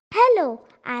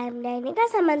I am Nainika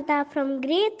Samantha from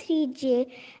grade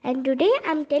 3J, and today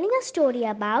I am telling a story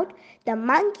about the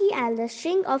monkey and the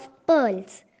string of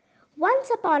pearls. Once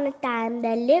upon a time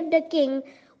there lived a king.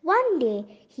 One day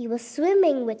he was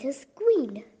swimming with his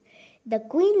queen. The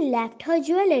queen left her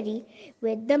jewelry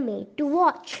with the maid to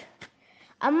watch.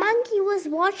 A monkey was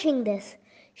watching this.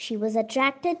 She was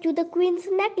attracted to the queen's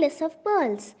necklace of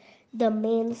pearls. The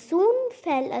maid soon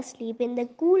fell asleep in the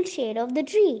cool shade of the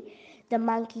tree. The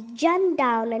monkey jumped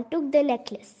down and took the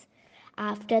necklace.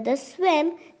 After the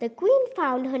swim, the queen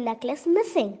found her necklace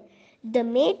missing. The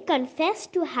maid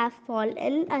confessed to have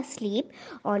fallen asleep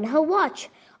on her watch.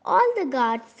 All the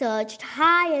guards searched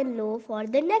high and low for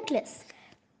the necklace.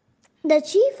 The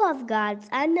chief of guards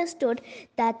understood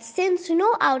that since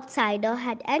no outsider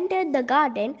had entered the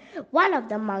garden, one of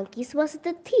the monkeys was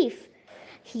the thief.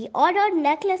 He ordered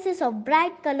necklaces of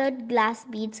bright colored glass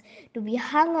beads to be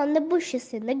hung on the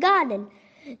bushes in the garden.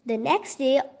 The next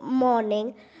day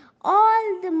morning,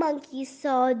 all the monkeys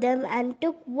saw them and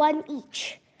took one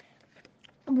each.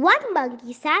 One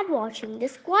monkey sat watching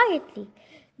this quietly.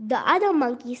 The other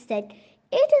monkey said,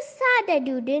 "It is sad that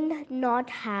you did not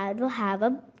have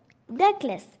a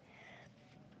necklace."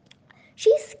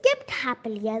 She skipped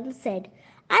happily and said,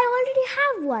 "I already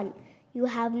have one. You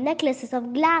have necklaces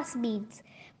of glass beads.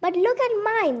 But look at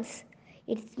mine.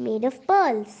 It's made of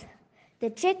pearls." The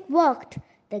trick worked.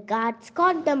 The guards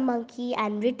caught the monkey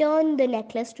and returned the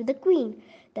necklace to the queen.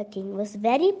 The king was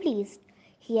very pleased.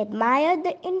 He admired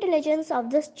the intelligence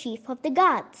of the chief of the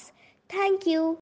guards. Thank you.